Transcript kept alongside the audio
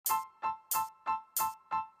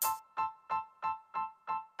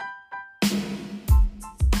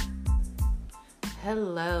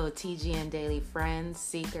Hello, TGN Daily friends,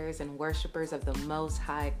 seekers, and worshipers of the Most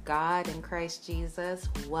High God in Christ Jesus.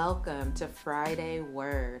 Welcome to Friday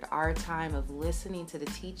Word, our time of listening to the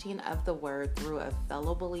teaching of the Word through a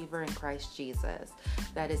fellow believer in Christ Jesus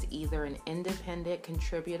that is either an independent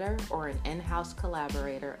contributor or an in-house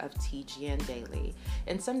collaborator of TGN Daily,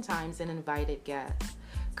 and sometimes an invited guest.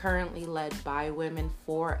 Currently led by women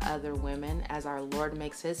for other women, as our Lord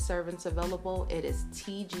makes his servants available, it is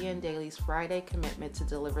TGN Daily's Friday commitment to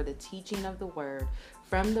deliver the teaching of the Word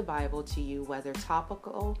from the Bible to you, whether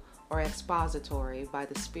topical or expository, by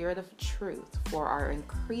the Spirit of truth, for our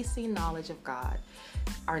increasing knowledge of God,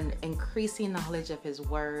 our increasing knowledge of his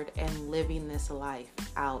Word, and living this life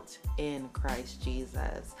out in Christ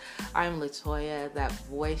Jesus. I'm Latoya, that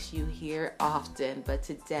voice you hear often, but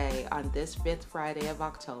today, on this 5th Friday of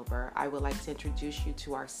October, I would like to introduce you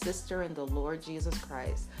to our sister in the Lord Jesus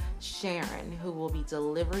Christ, Sharon, who will be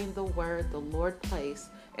delivering the word the Lord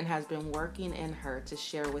placed and has been working in her to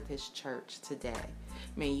share with his church today.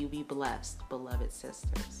 May you be blessed, beloved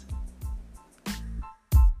sisters.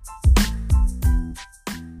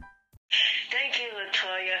 Thank you,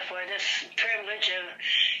 Latoya, for this privilege of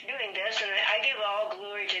doing this, and I give all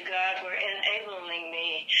glory to God for enabling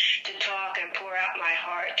me to talk and pour out my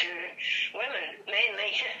heart to women,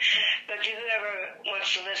 mainly, but to whoever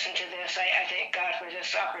wants to listen to this. I thank God for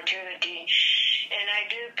this opportunity, and I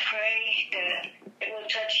do pray that it will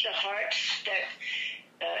touch the hearts that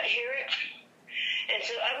hear it. And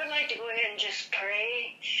so I would like to go ahead and just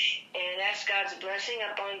pray and ask God's blessing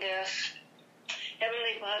upon this.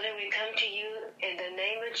 Heavenly Father, we come to you in the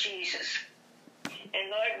name of Jesus. And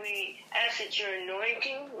Lord, we ask that your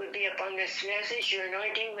anointing would be upon this message. Your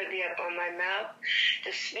anointing would be upon my mouth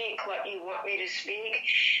to speak what you want me to speak.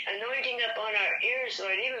 Anointing upon our ears,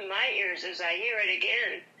 Lord, even my ears as I hear it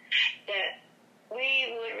again, that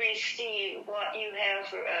we would receive what you have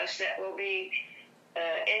for us that will be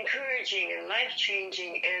encouraging and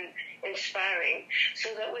life-changing and inspiring, so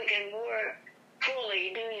that we can more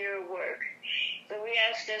fully do your work. So we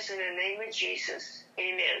ask this in the name of Jesus.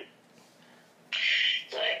 Amen.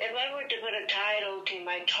 So if I were to put a title to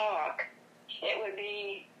my talk, it would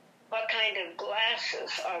be, what kind of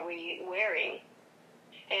glasses are we wearing?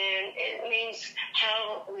 And it means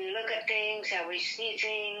how we look at things, how we see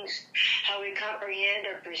things, how we comprehend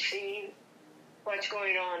or perceive what's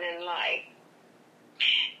going on in life.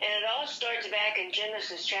 And it all starts back in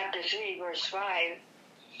Genesis chapter 3, verse 5,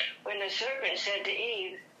 when the serpent said to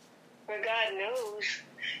Eve, "For God knows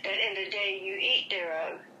that in the day you eat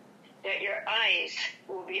thereof, that your eyes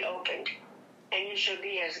will be opened, and you shall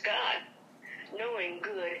be as God, knowing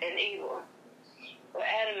good and evil." Well,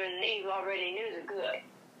 Adam and Eve already knew the good.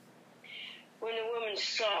 When the woman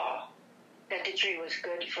saw that the tree was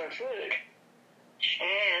good for food,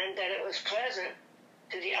 and that it was pleasant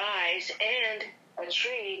to the eyes, and a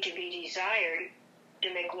tree to be desired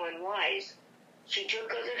to make one wise, she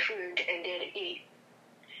took of the fruit and did eat.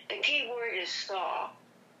 The key word is saw,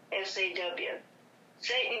 S-A-W.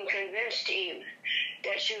 Satan convinced Eve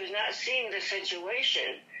that she was not seeing the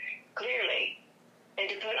situation clearly, and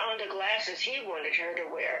to put on the glasses he wanted her to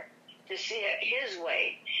wear, to see it his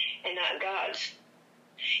way and not God's.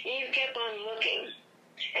 Eve kept on looking,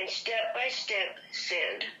 and step by step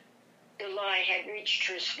sinned. The lie had reached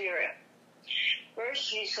her spirit. First,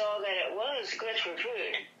 she saw that it was good for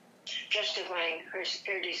food, justifying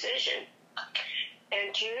her decision.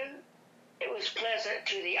 And two, it was pleasant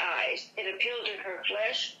to the eyes. It appealed to her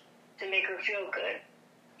flesh to make her feel good.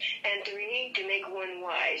 And three, to make one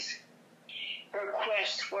wise. Her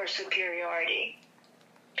quest for superiority.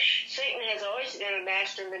 Satan has always been a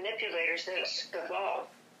master manipulator since the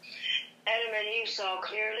fall. Adam and Eve saw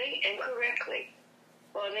clearly and correctly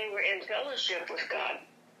while they were in fellowship with God.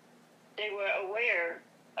 They were aware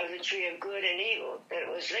of the tree of good and evil, that it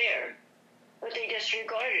was there, but they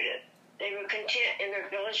disregarded it. They were content in their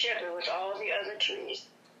fellowship with all the other trees.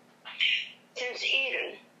 Since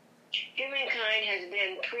Eden, humankind has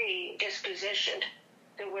been predispositioned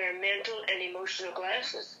to wear mental and emotional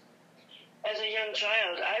glasses. As a young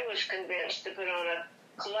child, I was convinced to put on a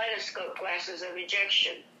kaleidoscope glasses of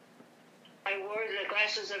rejection. I wore the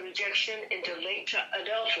glasses of rejection into late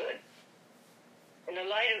adulthood. And the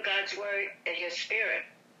light of God's Word and His Spirit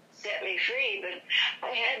set me free, but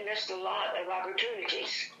I had missed a lot of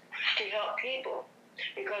opportunities to help people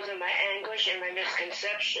because of my anguish and my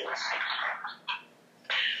misconceptions.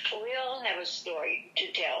 We all have a story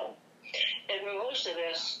to tell, and for most of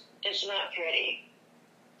us, it's not pretty.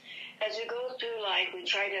 As we go through life, we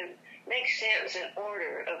try to make sense and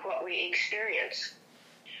order of what we experience.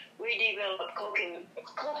 We develop coping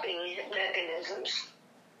mechanisms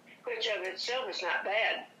which of itself is not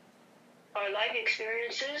bad. Our life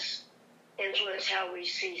experiences influence how we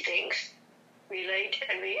see things, relate,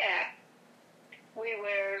 and react. We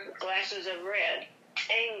wear glasses of red,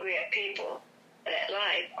 angry at people, at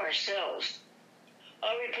life, ourselves. Or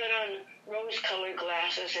we put on rose-colored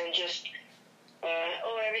glasses and just,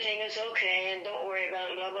 everything is okay and don't worry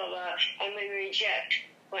about it, blah, blah, blah, and we reject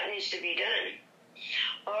what needs to be done.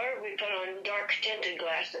 Or we put on dark-tinted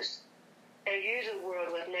glasses and view the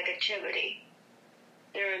world with negativity.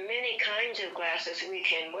 There are many kinds of glasses we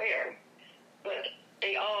can wear, but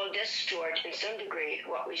they all distort in some degree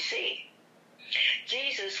what we see.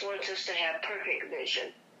 Jesus wants us to have perfect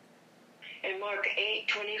vision. In Mark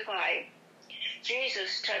 8:25,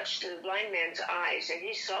 Jesus touched the blind man's eyes, and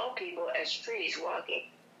he saw people as trees walking.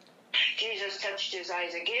 Jesus touched his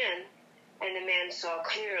eyes again, and the man saw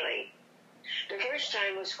clearly. The first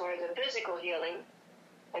time was for the physical healing,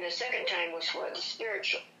 and the second time was for the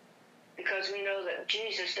spiritual, because we know that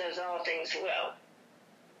Jesus does all things well.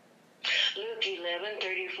 Luke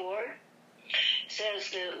 11:34 says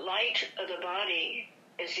the light of the body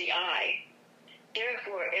is the eye.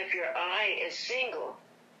 Therefore, if your eye is single,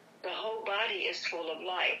 the whole body is full of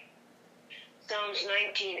light. Psalms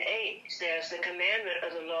 19:8 says the commandment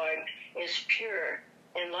of the Lord is pure,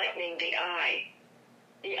 enlightening the eye.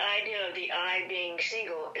 The idea of the eye being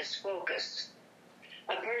single is focus.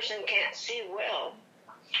 A person can't see well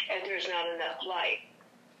if there's not enough light.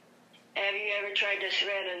 Have you ever tried to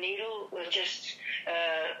thread a needle with just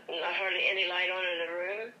not hardly any light on in the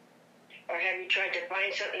room? Or have you tried to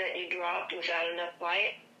find something that you dropped without enough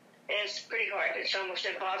light? It's pretty hard. It's almost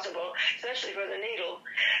impossible, especially for the needle.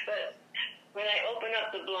 But when I open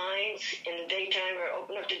up the blinds in the daytime or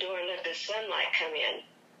open up the door and let the sunlight come in,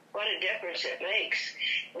 what a difference it makes.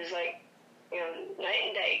 It's like, night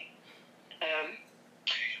and day.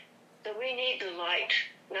 So we need the light,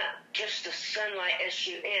 not just the sunlight,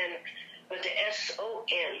 S-U-N, but the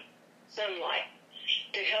S-O-N, sunlight,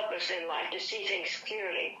 to help us in life, to see things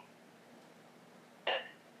clearly.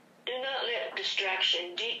 Do not let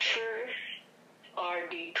distraction deter or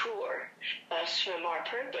detour us from our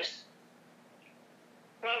purpose.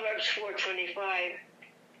 Proverbs 4:25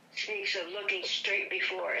 speaks of looking straight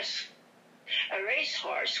before us. A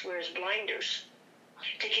racehorse wears blinders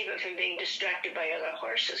to keep it from being distracted by other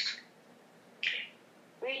horses.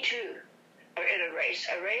 We too are in a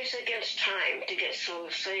race against time to get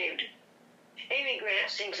souls saved. Amy Grant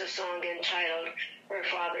sings a song entitled Her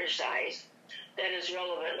Father's Eyes that is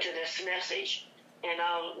relevant to this message, and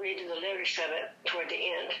I'll read the lyrics of it toward the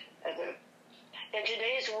end. In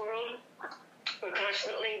today's world, we're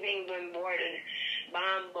constantly being bombarded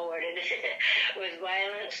with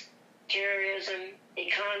violence, terrorism,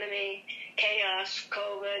 economy, chaos,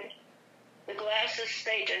 COVID. The glasses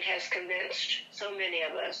Satan has convinced so many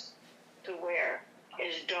of us to wear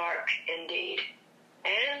is dark indeed.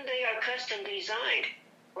 And they are custom designed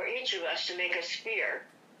for each of us to make us fear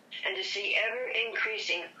and to see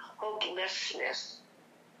ever-increasing hopelessness.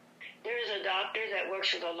 There is a doctor that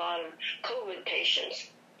works with a lot of COVID patients.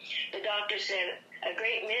 The doctor said a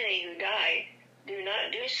great many who died do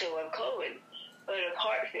not do so of COVID, but of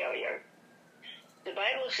heart failure. The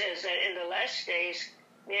Bible says that in the last days,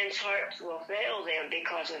 men's hearts will fail them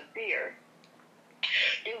because of fear.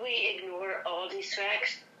 Do we ignore all these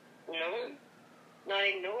facts? No. Not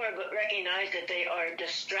ignore, but recognize that they are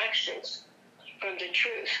distractions from the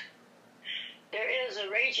truth. There is a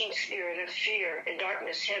raging spirit of fear and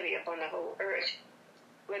darkness heavy upon the whole earth.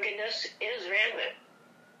 Wickedness is rampant.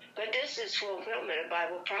 But this is fulfillment of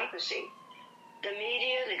Bible prophecy. The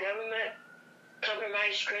media, the government,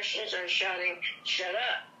 compromised Christians are shouting, "Shut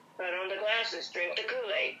up, put on the glasses, drink the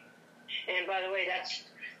Kool-Aid." And by the way, that's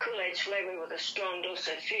Kool-Aid's flavored with a strong dose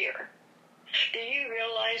of fear. Do you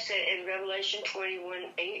realize that in Revelation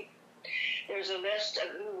 21:8, there's a list of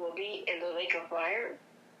who will be in the lake of fire,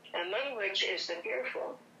 among which is the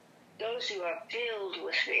fearful, those who are filled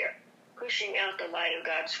with fear, pushing out the light of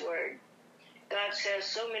God's word. God says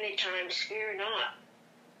so many times, "Fear not."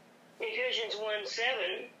 Ephesians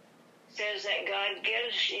 1:7 says that God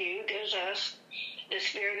gives us the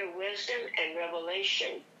spirit of wisdom and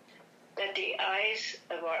revelation, that the eyes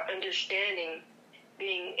of our understanding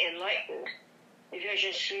being enlightened.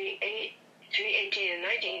 Ephesians 3:18 and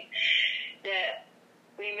 19, that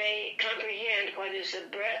we may comprehend what is the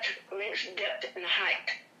breadth, length, depth, and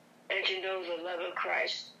height, and to know the love of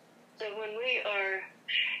Christ. So when we are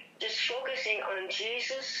just focusing on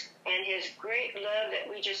Jesus and his great love that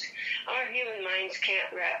our human minds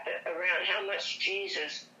can't wrap it around how much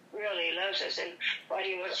Jesus really loves us and what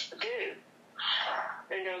he wants to do.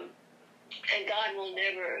 And God will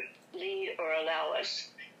never lead or allow us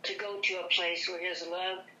to go to a place where His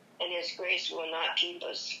love and His grace will not keep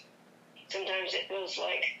us. Sometimes it feels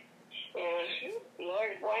like,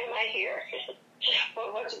 Lord, why am I here?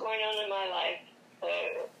 What's going on in my life?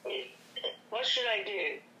 What should I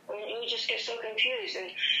do? We just get so confused.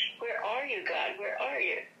 And where are you, God? Where are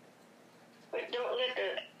you? But don't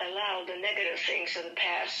allow the negative things of the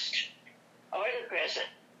past or the present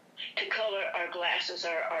to color our glasses,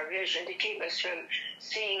 our vision, to keep us from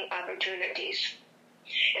seeing opportunities.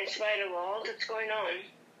 In spite of all that's going on,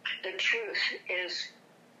 the truth is.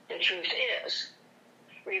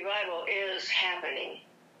 Revival is happening.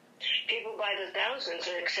 People by the thousands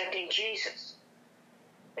are accepting Jesus.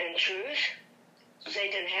 In truth,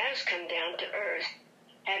 Satan has come down to earth,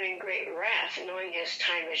 having great wrath, knowing his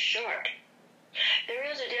time is short. There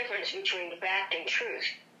is a difference between fact and truth.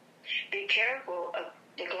 Be careful of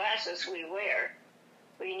the glasses we wear.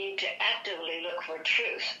 We need to actively look for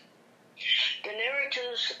truth. The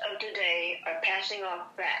narratives of today are passing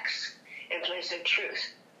off facts in place of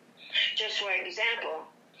truth. Just for example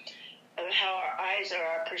of how our eyes or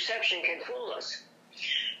our perception can fool us.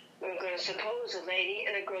 We're going to suppose a lady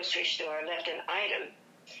in a grocery store left an item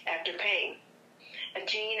after paying. A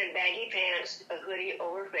teen in baggy pants, a hoodie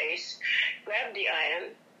over face, grabbed the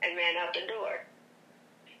item and ran out the door.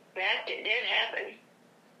 Fact, it did happen.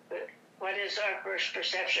 But what is our first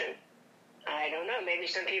perception? I don't know. Maybe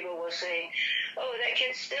some people will say, oh, that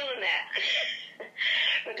kid's stealing that.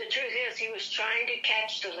 But the truth is, he was trying to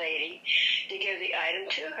catch the lady to give the item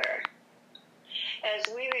to her.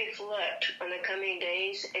 As we reflect on the coming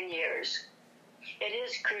days and years, it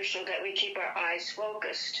is crucial that we keep our eyes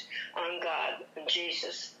focused on God and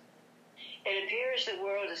Jesus. It appears the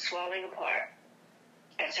world is falling apart.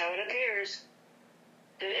 That's how it appears,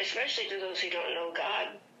 especially to those who don't know God.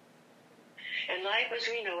 And life as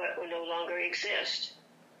we know it will no longer exist.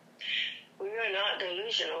 We are not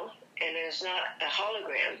delusional, and it is not a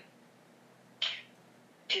hologram.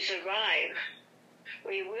 To survive,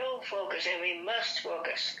 we will focus, and we must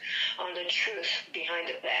focus on the truth behind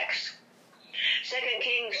the facts. 2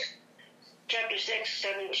 Kings chapter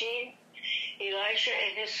 6:17, Elisha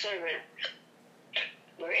and his servant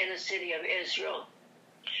were in the city of Israel.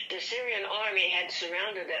 The Syrian army had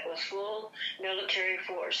surrounded it with full military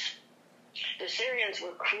force. The Syrians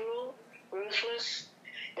were cruel, ruthless.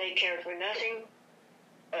 They cared for nothing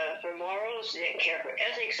for morals. They didn't care for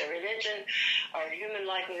ethics or religion or human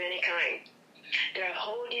life of any kind. Their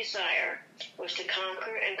whole desire was to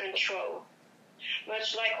conquer and control,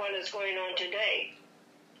 much like what is going on today.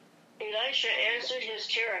 Elisha answered his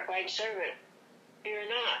terrified servant, "Fear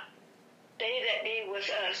not. They that be with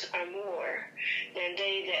us are more than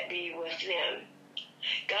they that be with them."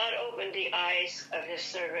 God opened the eyes of his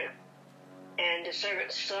servant, and the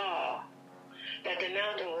servant saw that the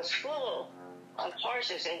mountain was full of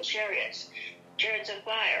horses and chariots of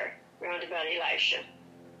fire round about Elisha.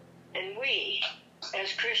 And we,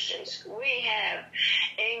 as Christians, we have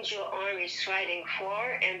angel armies fighting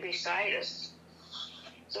for and beside us.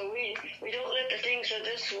 So we don't let the things of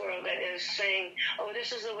this world that is saying, oh,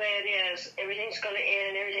 this is the way it is, everything's going to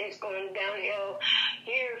end, everything's going downhill,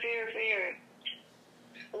 fear, fear, fear.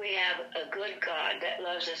 We have a good God that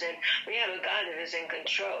loves us, and we have a God that is in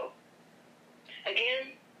control.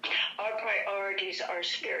 Again, our priorities are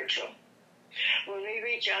spiritual. When we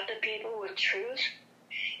reach out to people with truth,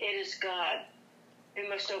 it is God who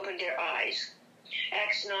must open their eyes.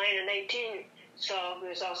 Acts 9:18, Saul, who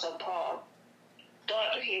is also Paul,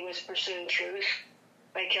 thought he was pursuing truth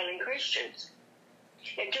by killing Christians.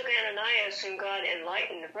 It took Ananias, whom God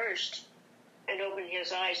enlightened first and opened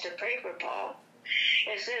his eyes to pray for Paul.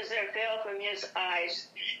 It says there fell from his eyes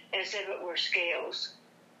as if it were scales.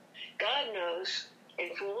 God knows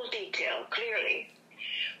in full detail, clearly,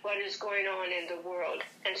 what is going on in the world,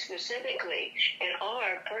 and specifically in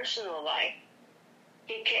our personal life.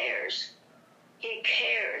 He cares. He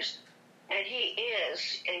cares, and he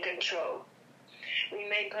is in control. We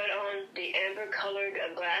may put on the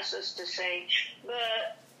amber-colored glasses to say,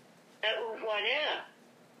 but what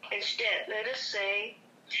if? Instead, let us say,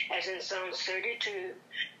 as in Psalms 32,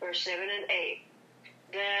 verse 7 and 8,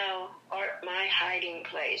 "Thou art my hiding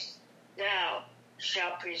place. Thou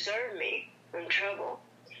shalt preserve me from trouble."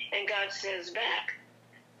 And God says back,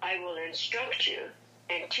 "I will instruct you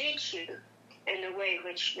and teach you in the way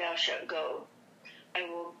which thou shalt go. I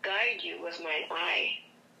will guide you with mine eye."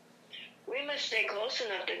 We must stay close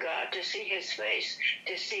enough to God to see his face,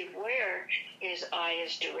 to see where his eye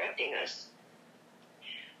is directing us.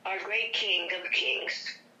 Our great King of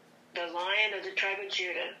Kings, the Lion of the tribe of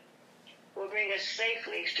Judah, will bring us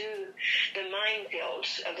safely through the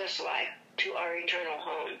minefields of this life to our eternal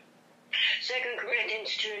home. 2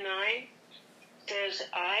 Corinthians 2:9 says,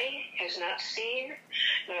 "Eye has not seen,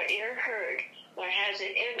 nor ear heard, nor has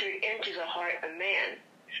it entered into the heart of man,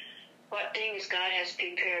 what things God has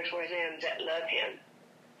prepared for them that love him."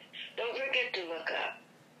 Don't forget to look up.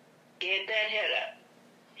 Get that head up.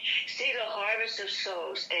 See the harvest of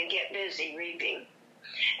souls and get busy reaping.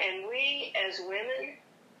 And we as women,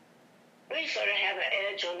 we sort of have an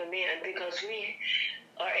edge on the men because we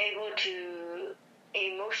are able to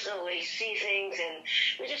emotionally see things, and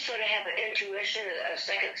we just sort of have an intuition, a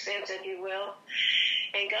second sense, if you will.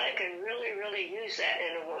 And God can really, really use that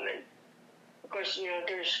in a woman. Of course, we have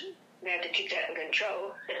to keep that in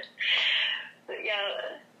control. But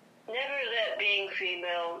yeah, never let being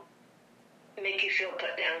female make you feel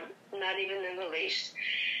put down, not even in the least.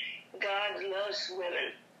 God loves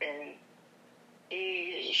women, and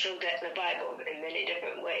he showed that in the Bible in many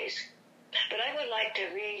different ways. But I would like to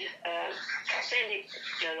read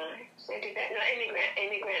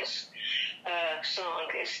Amy Grant's song.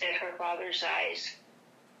 It's "At Her Father's Eyes."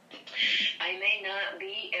 "I may not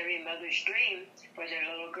be every mother's dream for their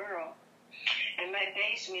little girl, and my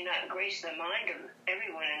face may not grace the mind of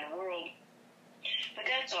everyone in the world. But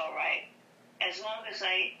that's all right, as long as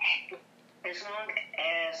I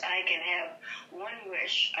can have one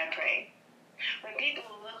wish, I pray. When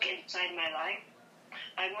people look inside my life,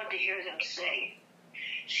 I want to hear them say,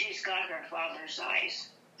 'She's got her Father's eyes,'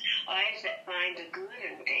 eyes that find the good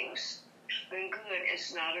in things when good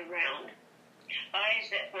is not around, eyes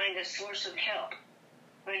that find a source of help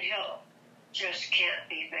when help just can't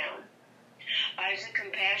be found, eyes of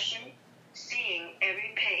compassion, seeing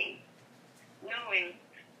every pain, knowing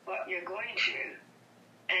what you're going through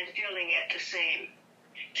and feeling it the same,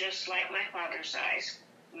 just like my Father's eyes,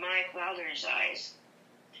 my Father's eyes.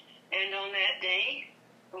 And on that day,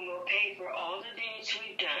 when we'll pay for all the deeds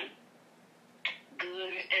we've done,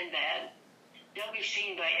 good and bad, they'll be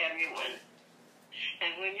seen by everyone.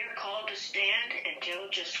 And when you're called to stand and tell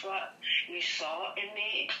just what you saw in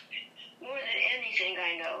me, more than anything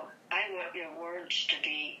I know, I want your words to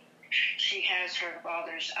be, 'She has her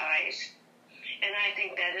Father's eyes.'" And I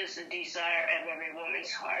think that is the desire of every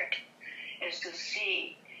woman's heart, is to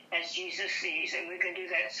see as Jesus sees. And we can do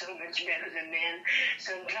that so much better than men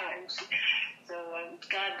sometimes. So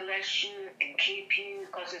God bless you and keep you,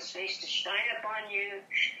 cause his face to shine upon you,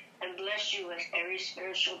 and bless you with every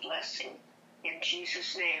spiritual blessing. In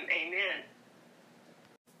Jesus' name, amen.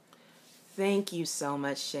 Thank you so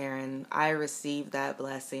much, Sharon. I received that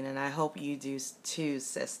blessing, and I hope you do too,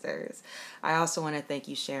 sisters. I also want to thank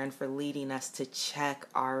you, Sharon, for leading us to check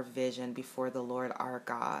our vision before the Lord our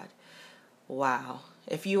God. Wow.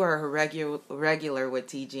 If you are a regular with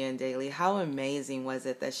TGN Daily, how amazing was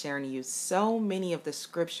it that Sharon used so many of the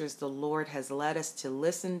scriptures the Lord has led us to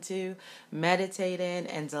listen to, meditate in,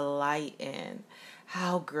 and delight in.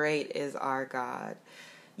 How great is our God.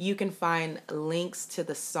 You can find links to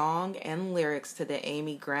the song and lyrics to the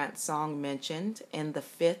Amy Grant song mentioned in the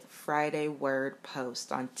 5th Friday Word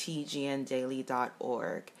post on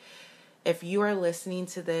tgndaily.org. If you are listening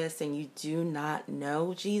to this and you do not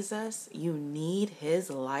know Jesus, you need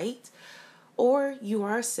his light, or you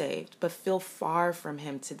are saved but feel far from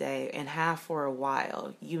him today and have for a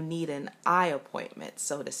while, you need an eye appointment,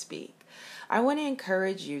 so to speak. I want to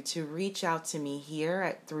encourage you to reach out to me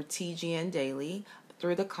here through TGN Daily,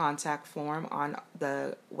 through the contact form on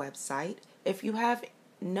the website, if you have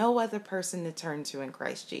no other person to turn to in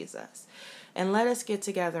Christ Jesus. And let us get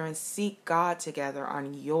together and seek God together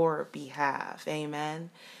on your behalf. Amen.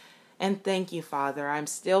 And thank you, Father. I'm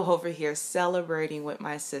still over here celebrating with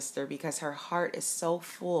my sister because her heart is so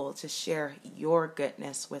full to share your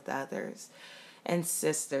goodness with others. And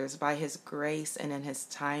sisters, by his grace and in his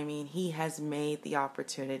timing, he has made the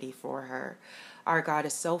opportunity for her. Our God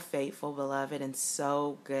is so faithful, beloved, and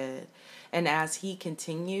so good. And as he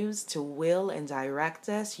continues to will and direct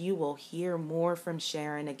us, you will hear more from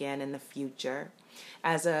Sharon again in the future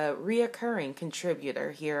as a reoccurring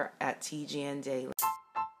contributor here at TGN Daily.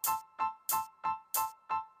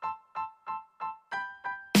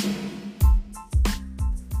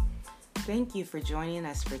 Thank you for joining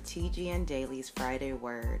us for TGN Daily's Friday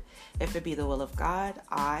Word. If it be the will of God,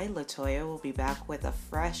 I, Latoya, will be back with a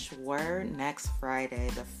fresh word next Friday,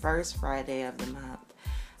 the first Friday of the month.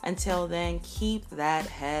 Until then, keep that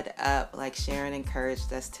head up like Sharon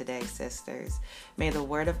encouraged us today, sisters. May the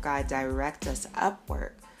Word of God direct us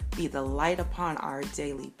upward, be the light upon our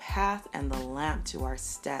daily path, and the lamp to our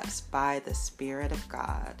steps by the Spirit of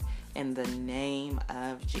God. In the name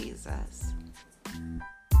of Jesus.